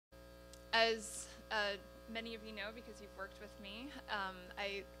As many of you know, because you've worked with me,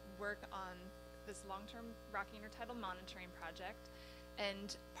 I work on this long-term rocky intertidal monitoring project.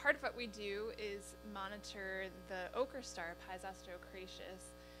 And part of what we do is monitor the ochre star, Pysostocraceus,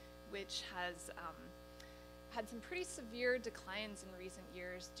 which has had some pretty severe declines in recent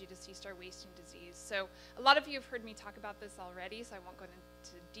years due to sea star wasting disease. So a lot of you have heard me talk about this already, so I won't go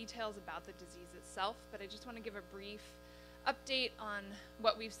into details about the disease itself, but I just want to give a brief update on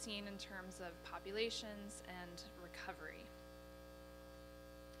what we've seen in terms of populations and recovery.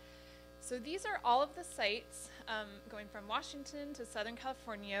 So these are all of the sites going from Washington to Southern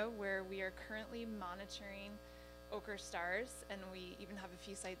California where we are currently monitoring ochre stars, and we even have a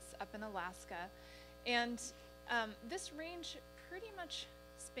few sites up in Alaska. And this range pretty much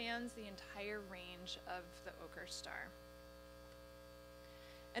spans the entire range of the ochre star.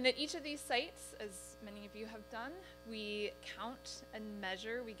 And at each of these sites, as many of you have done, we count and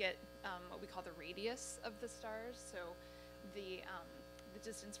measure. We get what we call the radius of the stars, so the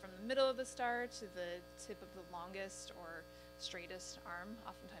distance from the middle of the star to the tip of the longest or straightest arm.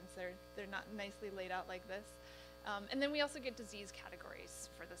 Oftentimes they're not nicely laid out like this. And then we also get disease categories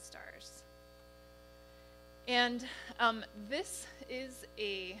for the stars. And this is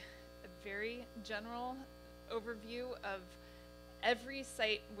a very general overview of every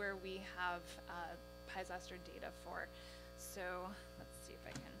site where we have Pysostor data for. So let's see if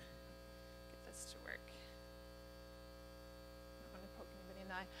I can get this to work. I don't want to poke anybody in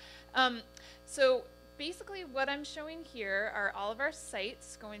the eye. So basically what I'm showing here are all of our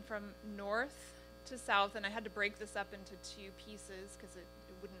sites going from north to south, and I had to break this up into two pieces because it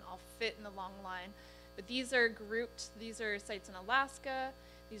wouldn't all fit in the long line. But these are grouped. These are sites in Alaska.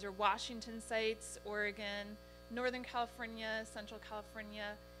 These are Washington sites, Oregon, Northern California, Central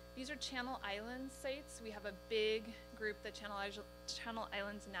California. These are Channel Islands sites. We have a big group, the Channel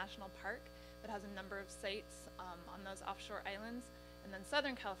Islands National Park, that has a number of sites on those offshore islands, and then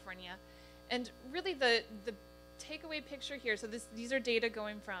Southern California. And really the takeaway picture here, so these are data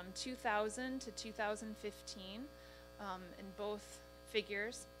going from 2000 to 2015 in both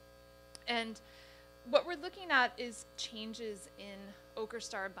figures. And what we're looking at is changes in ochre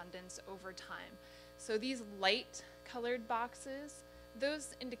star abundance over time. So these light colored boxes,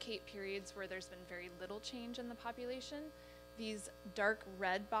 those indicate periods where there's been very little change in the population. These dark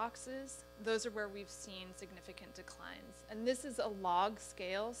red boxes, those are where we've seen significant declines. And this is a log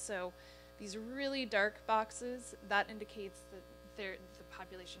scale, so these really dark boxes, that indicates that the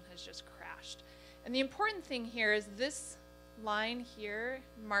population has just crashed. And the important thing here is this line here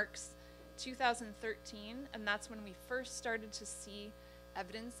marks 2013, and that's when we first started to see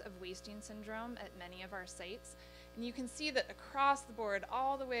evidence of wasting syndrome at many of our sites. And you can see that across the board,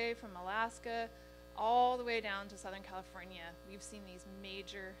 all the way from Alaska, all the way down to Southern California, we've seen these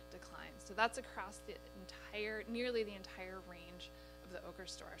major declines. So that's across the entire, nearly the entire range of the ochre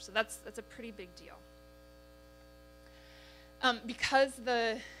star. So that's a pretty big deal. Because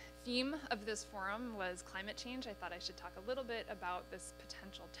the theme of this forum was climate change, I thought I should talk a little bit about this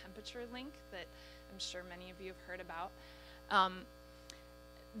potential temperature link that I'm sure many of you have heard about.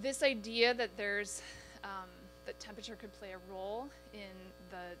 This idea that that temperature could play a role in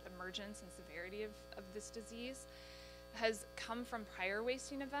the emergence and severity of this disease has come from prior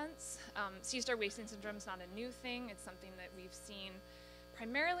wasting events. Sea star wasting syndrome is not a new thing. It's something that we've seen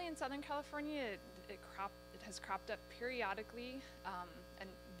primarily in Southern California. It has cropped up periodically and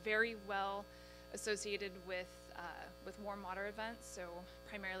very well associated with warm water events, so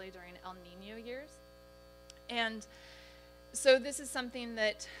primarily during El Nino years. And so this is something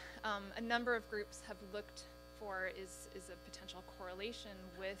that a number of groups have looked for is a potential correlation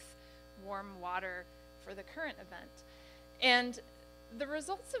with warm water for the current event. And the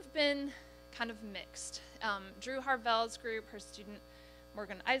results have been kind of mixed. Drew Harvell's group, her student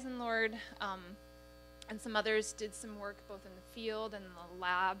Morgan Eisenlord, and some others did some work both in the field and in the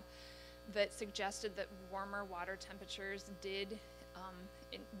lab that suggested that warmer water temperatures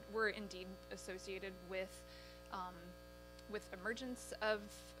were indeed associated with emergence of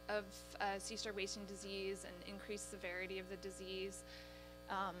sea star wasting disease and increased severity of the disease.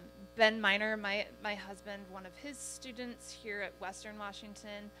 Ben Miner, my husband, one of his students here at Western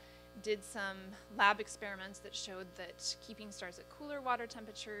Washington, did some lab experiments that showed that keeping stars at cooler water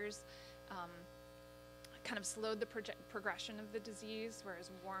temperatures kind of slowed the progression of the disease,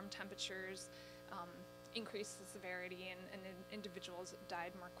 whereas warm temperatures increased the severity and individuals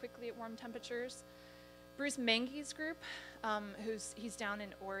died more quickly at warm temperatures. Bruce Menge's group, he's down in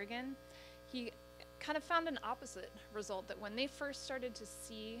Oregon, he kind of found an opposite result, that when they first started to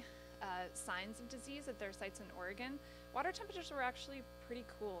see signs of disease at their sites in Oregon water temperatures were actually pretty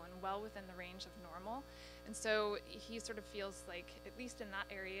cool and well within the range of normal. And so he sort of feels like, at least in that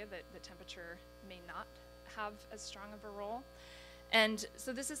area, that the temperature may not have as strong of a role. And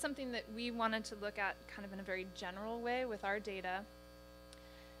so this is something that we wanted to look at kind of in a very general way with our data.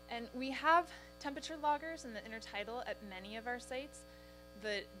 And we have temperature loggers in the intertidal at many of our sites.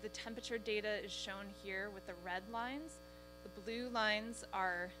 The temperature data is shown here with the red lines. The blue lines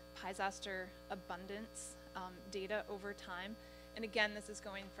are piezoster abundance data over time. And again, this is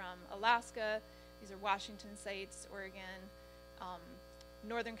going from Alaska. These are Washington sites, Oregon,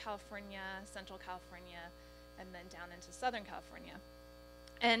 Northern California, Central California, and then down into Southern California.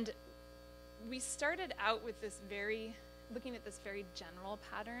 And we started out with this looking at this very general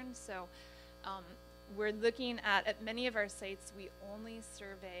pattern. So we're looking at many of our sites, we only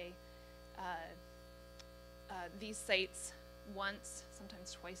survey these sites once,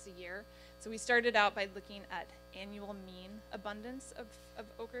 sometimes twice a year. So we started out by looking at annual mean abundance of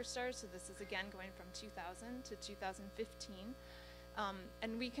ochre stars. So this is again going from 2000 to 2015.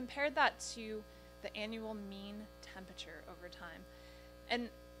 And we compared that to the annual mean temperature over time. And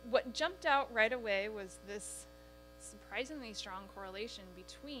what jumped out right away was this surprisingly strong correlation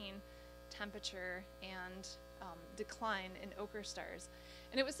between temperature and decline in ochre stars.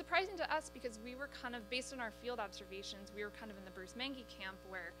 And it was surprising to us because we were kind of, based on our field observations, we were kind of in the Bruce Menke camp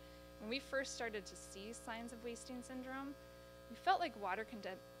where when we first started to see signs of wasting syndrome, we felt like water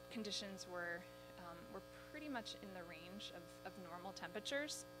conditions were pretty much in the range of normal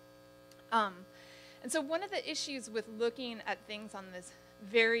temperatures. And so one of the issues with looking at things on this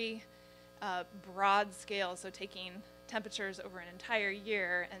very broad scale, so taking temperatures over an entire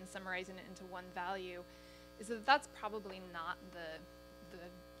year and summarizing it into one value, is that that's probably not the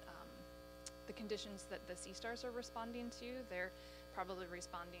conditions that the sea stars are responding to. They're probably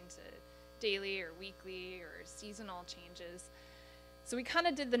responding to daily or weekly or seasonal changes. So we kind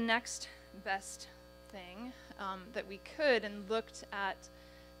of did the next best thing that we could and looked at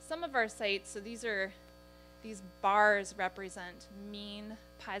some of our sites. So these bars represent mean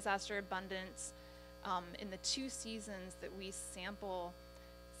piezoster abundance in the 2 seasons that we sample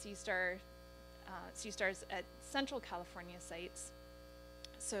sea stars at Central California sites.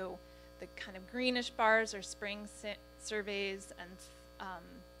 So the kind of greenish bars are spring surveys, and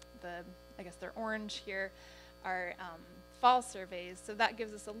I guess they're orange here, are fall surveys. So that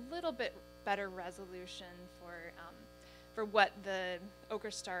gives us a little bit better resolution for what the ochre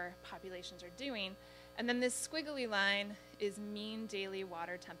star populations are doing. And then this squiggly line is mean daily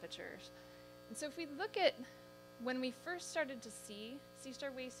water temperatures. And so if we look at when we first started to see sea star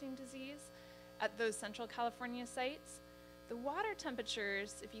wasting disease at those Central California sites, the water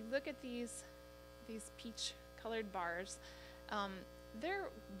temperatures, if you look at these peach colored bars, they're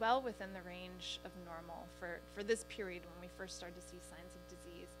well within the range of normal for this period when we first started to see signs of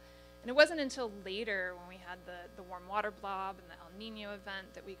disease. And it wasn't until later when we had the warm water blob and the El Nino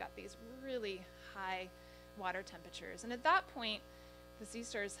event that we got these really high water temperatures. And at that point, the sea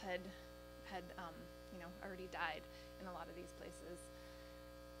stars had already died in a lot of these places.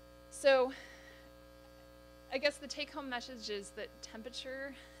 So I guess the take-home message is that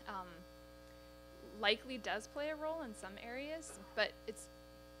temperature likely does play a role in some areas, but it's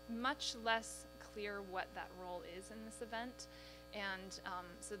much less clear what that role is in this event. And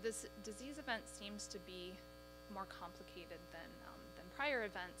so this disease event seems to be more complicated than prior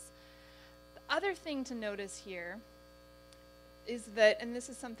events. The other thing to notice here is that, and this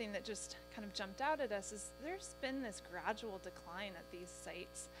is something that just kind of jumped out at us, is there's been this gradual decline at these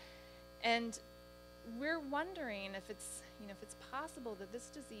sites. And we're wondering if it's possible that this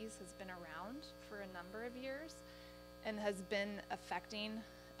disease has been around for a number of years and has been affecting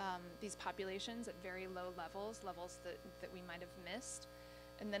these populations at very low levels that we might have missed.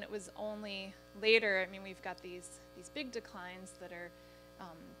 And then it was only later, we've got these big declines that are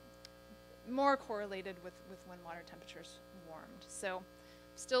more correlated with when water temperatures warmed. So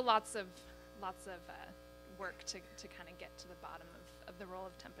still lots of work to kind of get to the bottom of the role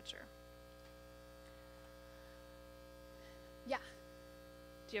of temperature. Yeah.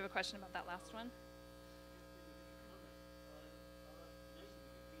 Do you have a question about that last one?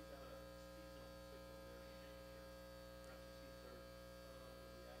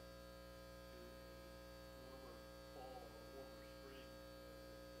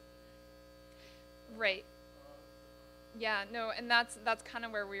 Right. Yeah, no, and that's kind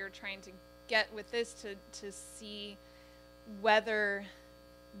of where we were trying to get with this, to see whether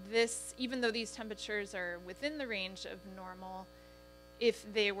this, even though these temperatures are within the range of normal, if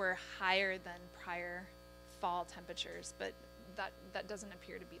they were higher than prior fall temperatures, but that doesn't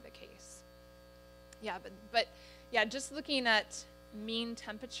appear to be the case. Yeah, but yeah, just looking at mean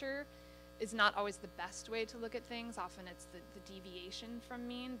temperature is not always the best way to look at things. Often it's the deviation from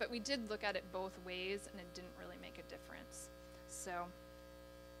mean, but we did look at it both ways and it didn't really make a difference. So,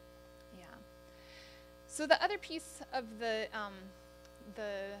 yeah. So the other piece of the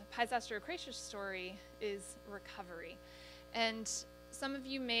Peisasterocoraceous story is recovery. And some of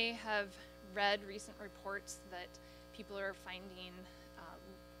you may have read recent reports that people are finding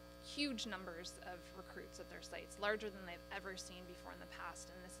huge numbers of recruits at their sites, larger than they've ever seen before in the past,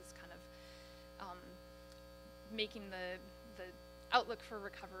 and this is kind of making the outlook for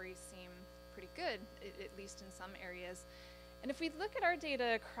recovery seem pretty good, at least in some areas. And if we look at our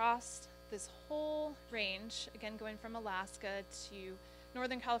data across this whole range, again going from Alaska to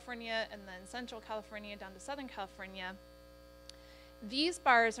Northern California and then Central California down to Southern California, these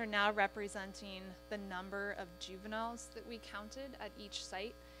bars are now representing the number of juveniles that we counted at each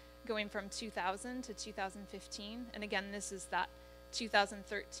site, going from 2000 to 2015. And again, this is that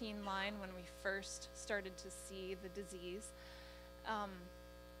 2013 line when we first started to see the disease.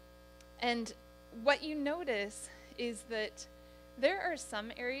 And what you notice is that there are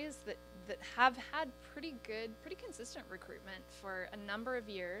some areas that have had pretty consistent recruitment for a number of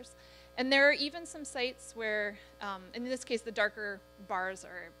years. And there are even some sites where, in this case, the darker bars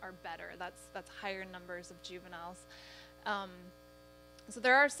are better. That's higher numbers of juveniles. So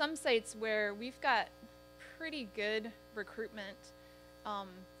there are some sites where we've got pretty good recruitment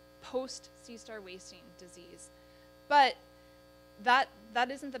post sea star wasting disease. But that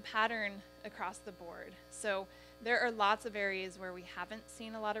isn't the pattern across the board. So there are lots of areas where we haven't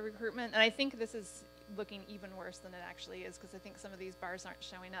seen a lot of recruitment. And I think this is looking even worse than it actually is, because I think some of these bars aren't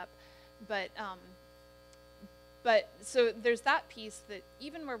showing up. But so there's that piece that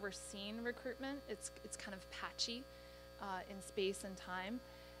even where we're seeing recruitment, it's kind of patchy in space and time.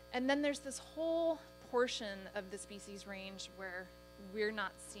 And then there's this whole portion of the species range where we're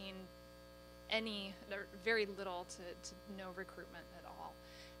not seeing any, or very little to no recruitment at all.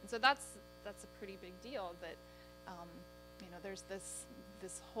 And so that's a pretty big deal that, you know, there's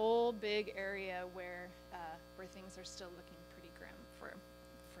this whole big area where things are still looking pretty grim for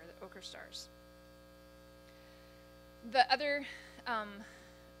the ochre stars. The other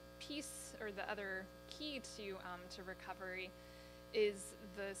piece, or the other key to recovery, is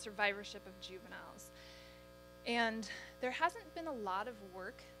the survivorship of juveniles. And there hasn't been a lot of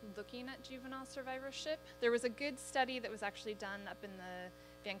work looking at juvenile survivorship. There was a good study that was actually done up in the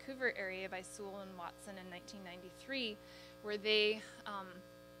Vancouver area by Sewell and Watson in 1993, where they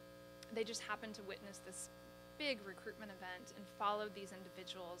just happened to witness this big recruitment event and followed these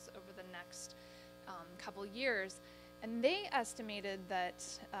individuals over the next couple years. And they estimated that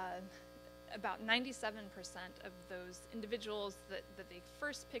about 97% of those individuals that they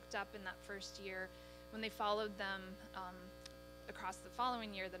first picked up in that first year, when they followed them across the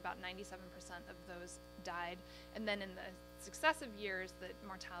following year, that about 97% of those died. And then in the successive years, that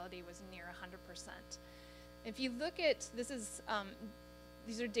mortality was near 100%. If you look at,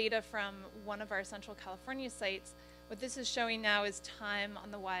 these are data from one of our Central California sites. What this is showing now is time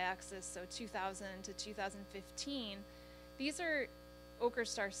on the y-axis, so 2000 to 2015. These are ochre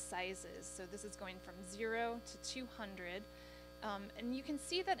star sizes, so this is going from 0 to 200. And you can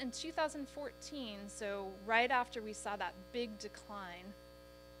see that in 2014, so right after we saw that big decline,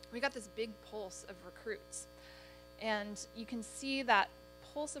 we got this big pulse of recruits. And you can see that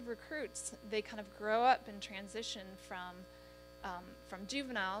pulse of recruits, they kind of grow up and transition from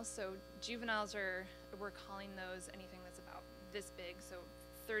juveniles. So juveniles we're calling those anything that's about this big, so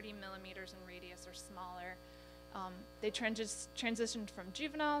 30 millimeters in radius or smaller. They transitioned from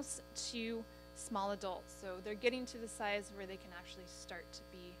juveniles to small adults. So they're getting to the size where they can actually start to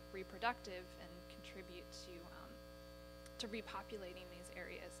be reproductive and contribute to repopulating these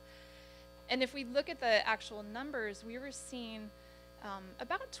areas. And if we look at the actual numbers, we were seeing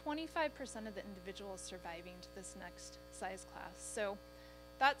about 25% of the individuals surviving to this next size class. So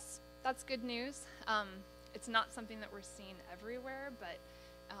that's good news. It's not something that we're seeing everywhere,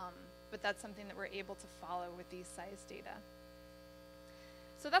 but that's something that we're able to follow with these size data.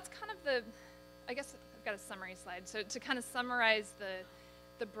 So that's kind of I guess I've got a summary slide. So to kind of summarize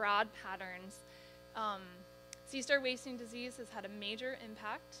the broad patterns, sea star wasting disease has had a major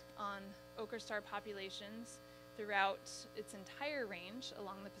impact on ochre star populations throughout its entire range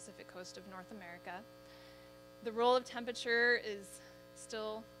along the Pacific coast of North America. The role of temperature is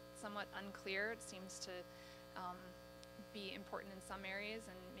still somewhat unclear. It seems to be important in some areas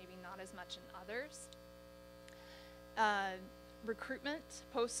and maybe not as much in others. Recruitment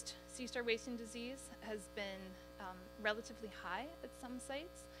post sea star wasting disease has been relatively high at some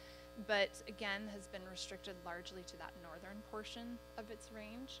sites, but again has been restricted largely to that northern portion of its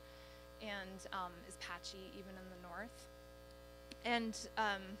range, and is patchy even in the north. And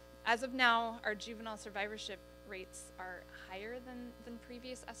as of now, our juvenile survivorship rates are higher than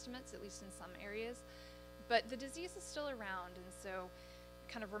previous estimates, at least in some areas, but the disease is still around, and so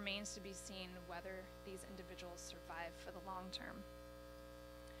it kind of remains to be seen whether these individuals survive for the long term.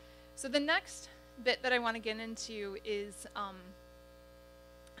 So the next bit that I want to get into is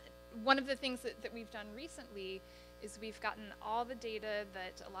one of the things that we've done recently is we've gotten all the data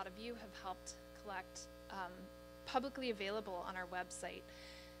that a lot of you have helped collect publicly available on our website.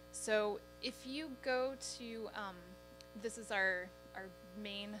 So if you go to, this is our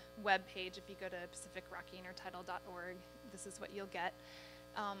main web page. If you go to pacificrockyintertidal.org, this is what you'll get.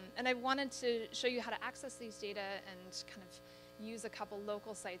 And I wanted to show you how to access these data and kind of use a couple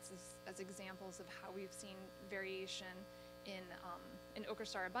local sites as examples of how we've seen variation in ochre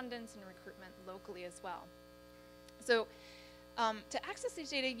star abundance and recruitment locally as well. So to access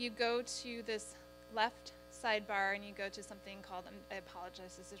these data, you go to this left sidebar and you go to something called, I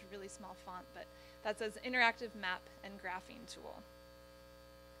apologize, this is really small font, but that says Interactive Map and Graphing Tool.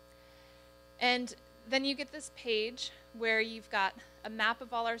 And then you get this page where you've got a map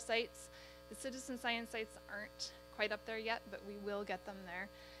of all our sites. The citizen science sites aren't quite up there yet, but we will get them there.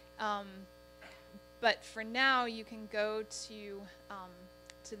 But for now, you can go to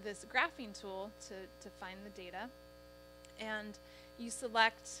this graphing tool to find the data, and you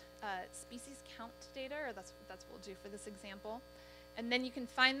select species count data, or that's what we'll do for this example. And then you can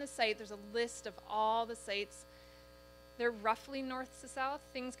find the site. There's a list of all the sites. They're roughly north to south.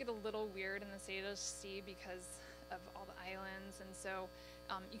 Things get a little weird in the state of sea because of all the islands, and so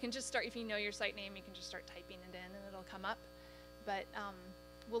you can just start, if you know your site name, you can just start typing it in and it'll come up. But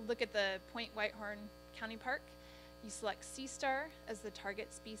we'll look at the Point Whitehorn County Park. You select sea star as the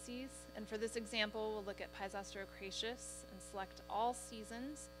target species, and for this example, we'll look at Pysostro cracius and select all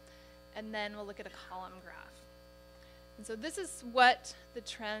seasons, and then we'll look at a column graph. And so this is what the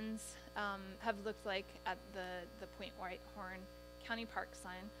trends have looked like at the Point Whitehorn County Park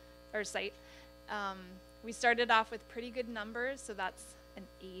site. We started off with pretty good numbers, so that's an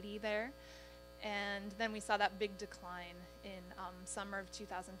 80 there, and then we saw that big decline in summer of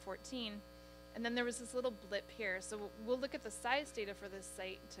 2014. And then there was this little blip here. So we'll look at the size data for this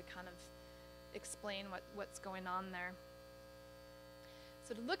site to kind of explain what's going on there.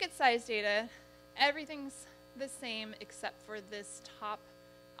 So to look at size data, everything's the same except for this top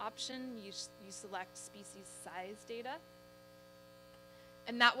option. You select species size data,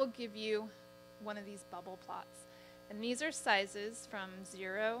 and that will give you one of these bubble plots. And these are sizes from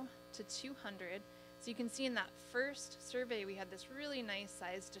 0 to 200. So you can see in that first survey, we had this really nice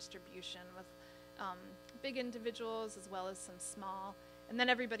size distribution with big individuals as well as some small, and then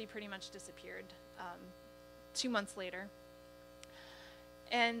everybody pretty much disappeared 2 months later.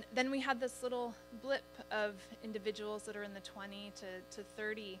 And then we had this little blip of individuals that are in the 20 to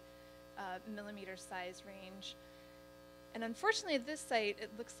 30 millimeter size range. And unfortunately at this site,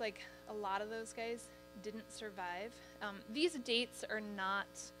 it looks like a lot of those guys didn't survive. These dates are not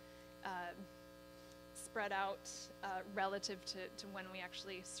spread out relative to when we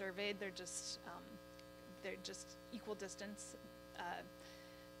actually surveyed. They're just equal distance,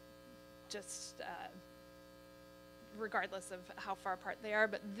 regardless of how far apart they are.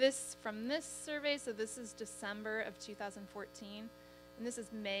 But from this survey, so this is December of 2014, and this is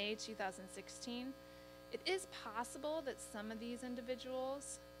May 2016. It is possible that some of these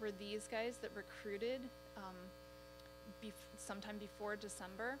individuals were these guys that recruited sometime before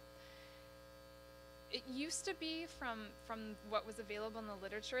December. It used to be from what was available in the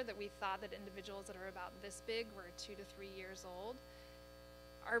literature that we thought that individuals that are about this big were 2 to 3 years old.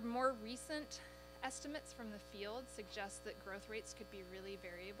 Our more recent estimates from the field suggest that growth rates could be really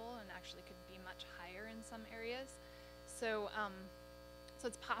variable and actually could be much higher in some areas. So, so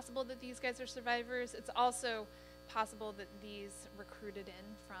it's possible that these guys are survivors. It's also possible that these recruited in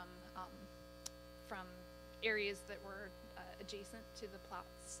from areas that were adjacent to the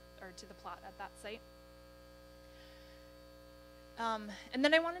plots, or to the plot at that site. And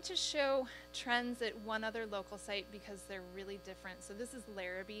then I wanted to show trends at one other local site because they're really different. So this is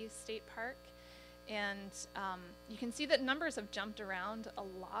Larrabee State Park, and you can see that numbers have jumped around a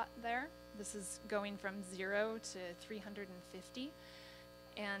lot there. This is going from 0 to 350.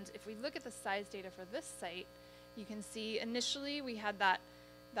 And if we look at the size data for this site, you can see initially we had that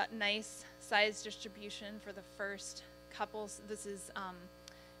nice size distribution for the first couples. This is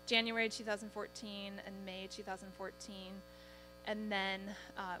January 2014 and May 2014. And then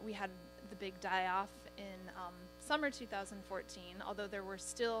we had the big die-off in summer 2014, although there were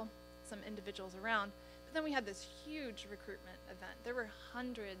still some individuals around. But then we had this huge recruitment event. There were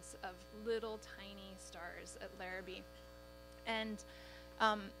hundreds of little tiny stars at Larrabee. And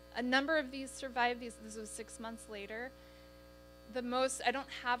a number of these survived. This was 6 months later. I don't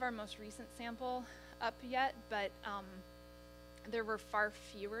have our most recent sample up yet, but there were far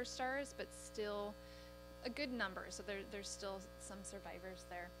fewer stars, but still a good number. So there's still some survivors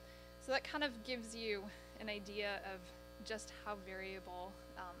there. So that kind of gives you an idea of just how variable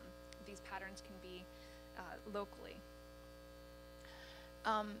these patterns can be locally.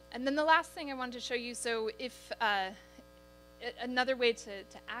 And then the last thing I wanted to show you, so if another way to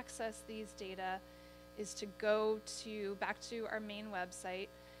access these data is to go back to our main website,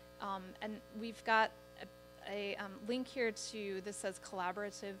 and we've got a link here to, this says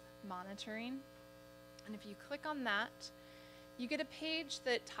collaborative monitoring, and if you click on that, you get a page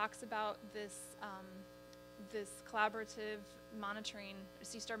that talks about this this collaborative monitoring,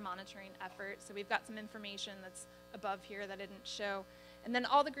 sea star monitoring effort. So we've got some information that's above here that I didn't show, and then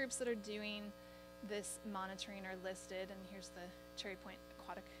all the groups that are doing this monitoring are listed, and here's the Cherry Point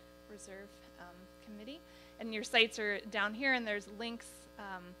Aquatic Reserve committee, and your sites are down here, and there's links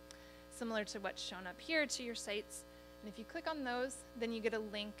similar to what's shown up here to your sites, and if you click on those, then you get a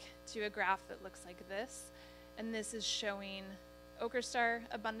link to a graph that looks like this, and this is showing ochre star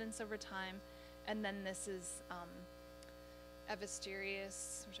abundance over time, and then this is Evolutionary,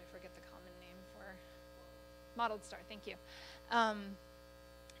 which I forget the common name for, mottled star, thank you.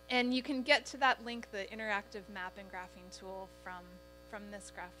 And you can get to that link, the interactive map and graphing tool, from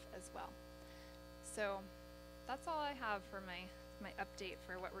this graph as well. So that's all I have for my update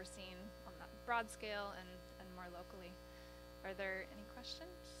for what we're seeing on that broad scale and more locally. Are there any questions?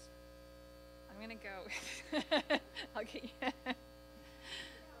 I'm gonna go. I'll get you.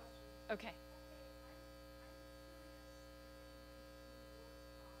 Okay.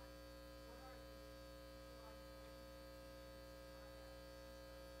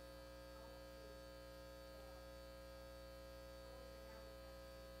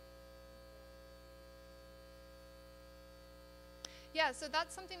 Yeah, so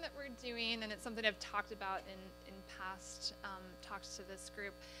that's something that we're doing, and it's something I've talked about in past talks to this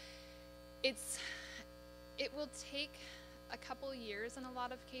group. It will take a couple years in a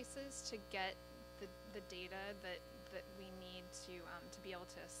lot of cases to get the data that we need to be able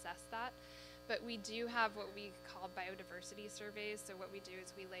to assess that. But we do have what we call biodiversity surveys. So what we do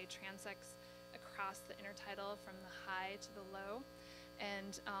is we lay transects across the intertidal from the high to the low,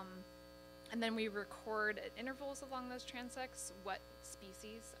 and then we record at intervals along those transects what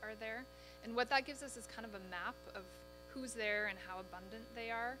species are there. And what that gives us is kind of a map of who's there and how abundant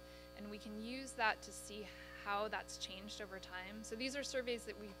they are. And we can use that to see how that's changed over time. So these are surveys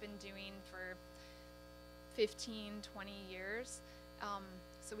that we've been doing for 15, 20 years.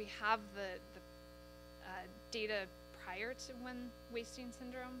 So we have the data prior to when wasting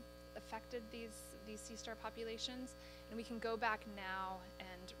syndrome affected these sea star populations, and we can go back now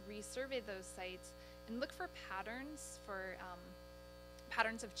and resurvey those sites and look for patterns,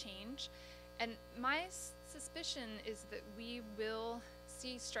 patterns of change. And my suspicion is that we will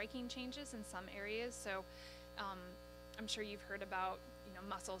see striking changes in some areas. So I'm sure you've heard about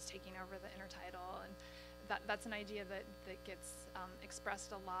mussels taking over the intertidal, and that's an idea that gets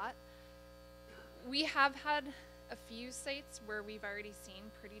expressed a lot. We have had a few sites where we've already seen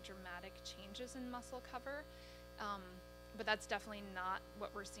pretty dramatic changes in mussel cover, but that's definitely not what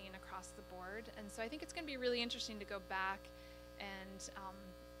we're seeing across the board. And so I think it's going to be really interesting to go back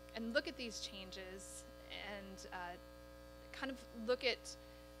and look at these changes and kind of look at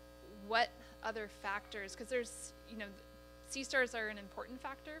what other factors, because there's, sea stars are an important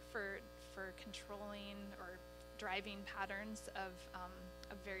factor for controlling or driving patterns of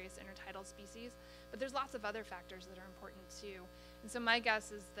various intertidal species, but there's lots of other factors that are important too. And so my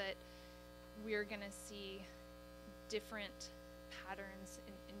guess is that we're going to see different patterns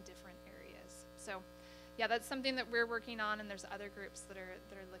in different areas. So yeah, that's something that we're working on, and there's other groups that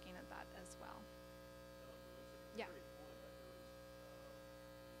are looking at that as well. Yeah.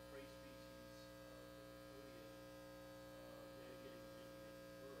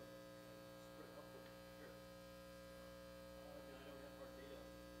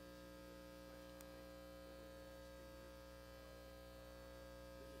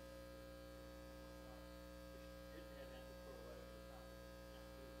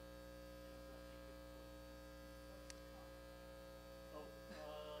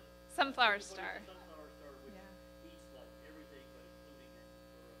 Sunflower star. Sunflower star, which eats like everything, but including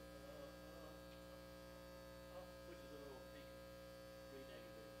which is a little pink, green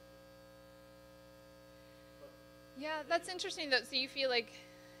negative. Yeah, that's interesting though. So you feel like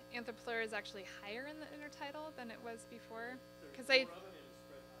Anthropleura is actually higher in the intertidal than it was before. There's Because more of it and it's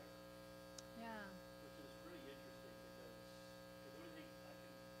spread higher, yeah. which is really interesting because the only thing I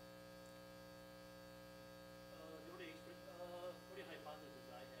can, the only hypothesis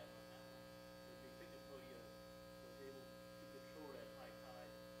I have on that one would be Pycnopodia was able to control at high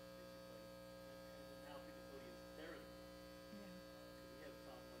tide, basically, and now Pycnopodia is there in the Yeah. so we haven't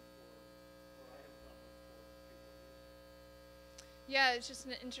found one or I haven't found one for 3 or 4 years. Yeah, it's just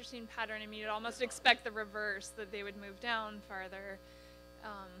an interesting pattern. I mean, you'd almost expect the reverse, that they would move down farther.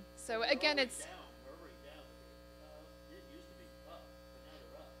 So again, We're it's already down. It used to be up, but now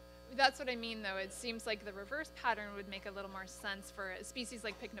they're up. that's what I mean, though. It seems like the reverse pattern would make a little more sense for a species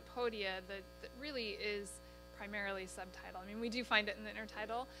like Pycnopodia that really is primarily subtidal. I mean, we do find it in the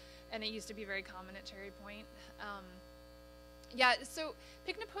intertidal, and it used to be very common at Cherry Point. Yeah, so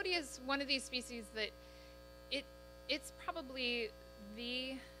Pycnopodia is one of these species that it's probably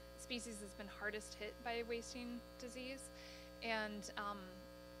the species that's been hardest hit by wasting disease, and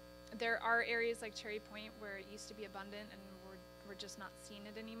there are areas like Cherry Point where it used to be abundant, and we're just not seeing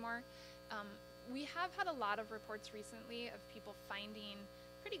it anymore. We have had a lot of reports recently of people finding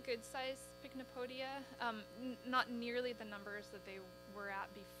pretty good sized Pycnopodia, not nearly the numbers that they were at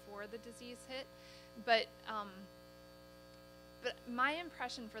before the disease hit, but my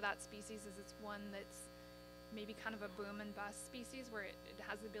impression for that species is it's one that's maybe kind of a boom and bust species where it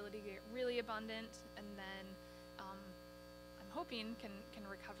has the ability to get really abundant, and then I'm hoping can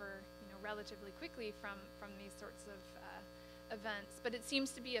recover, relatively quickly from these sorts of events. But it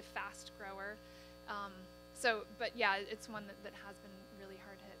seems to be a fast grower. But yeah, it's one that has been really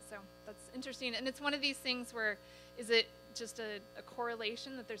hard hit. So that's interesting, and it's one of these things where is it just a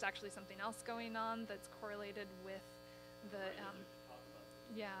correlation that there's actually something else going on that's correlated with the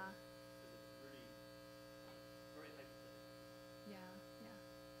yeah. Yeah, yeah,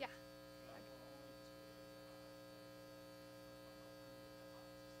 yeah.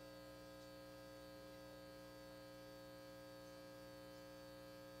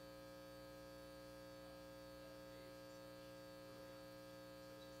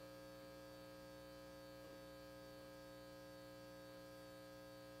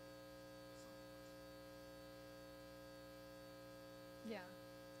 Yeah.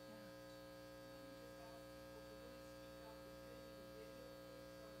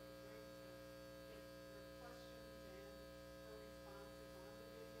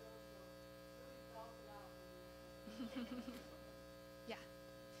 Yeah.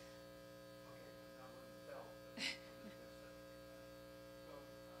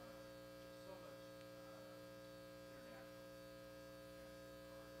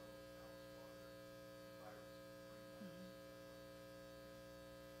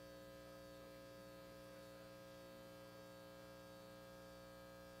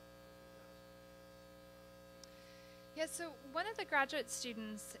 Yeah, so one of the graduate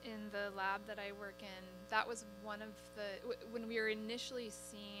students in the lab that I work in, that was one of the, when we were initially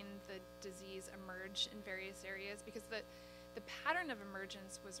seeing the disease emerge in various areas, because the pattern of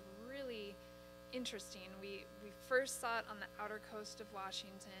emergence was really interesting. We first saw it on the outer coast of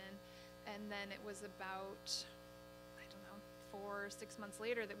Washington, and then it was about, I don't know, 4 or 6 months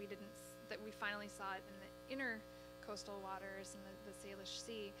later that we finally saw it in the inner coastal waters in the Salish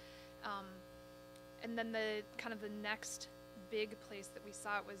Sea. And then the next big place that we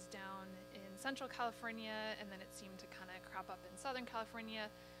saw it was down in Central California, and then it seemed to kind of crop up in Southern California.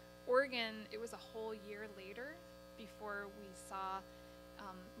 Oregon, it was a whole year later before we saw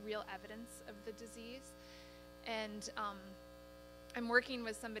real evidence of the disease. And I'm working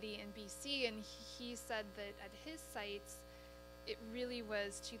with somebody in BC, and he said that at his sites, it really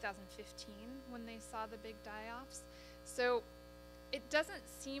was 2015 when they saw the big die-offs. So it doesn't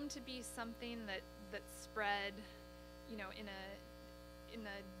seem to be something that spread, in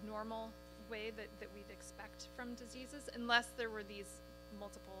a normal way that we'd expect from diseases, unless there were these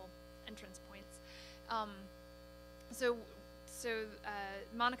multiple entrance points. So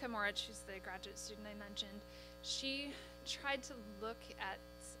Monica Moritz, who's the graduate student I mentioned, she tried to look at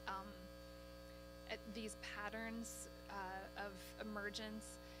these patterns of emergence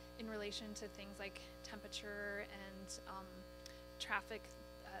in relation to things like temperature and traffic,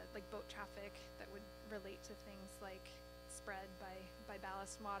 like boat traffic, that would relate to things like spread by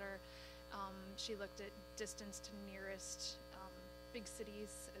ballast water. She looked at distance to nearest big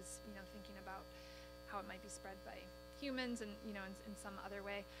cities as, thinking about how it might be spread by humans and, in some other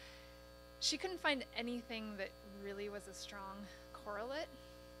way. She couldn't find anything that really was a strong correlate.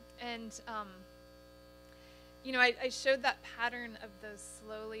 And, I showed that pattern of those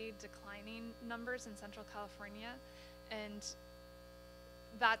slowly declining numbers in Central California, and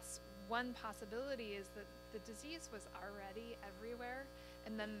that's one possibility, is that the disease was already everywhere,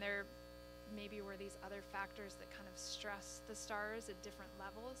 and then there maybe were these other factors that kind of stress the stars at different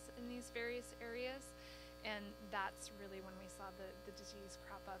levels in these various areas. And that's really when we saw the disease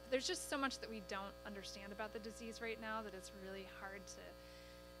crop up. There's just so much that we don't understand about the disease right now that it's really hard to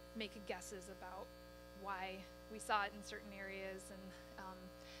make guesses about why we saw it in certain areas. And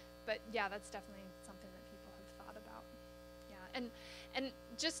but yeah, that's definitely something that people have thought about. Yeah, and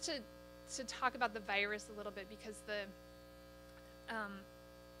just to talk about the virus a little bit, because the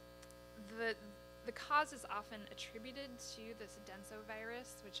cause is often attributed to this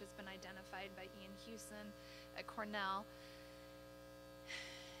densovirus, which has been identified by Ian Hewson at Cornell.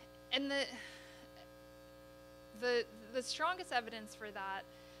 And the strongest evidence for that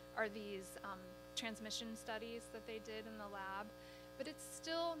are these transmission studies that they did in the lab, but it's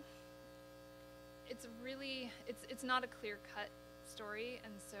still, it's not a clear-cut story.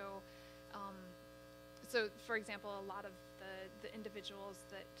 And so for example, a lot of the individuals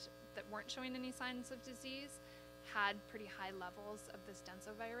that weren't showing any signs of disease had pretty high levels of this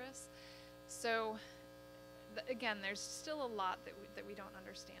densovirus. So again, there's still a lot that we don't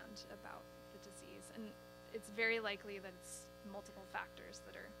understand about the disease, and it's very likely that it's multiple factors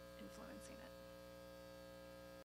that are influencing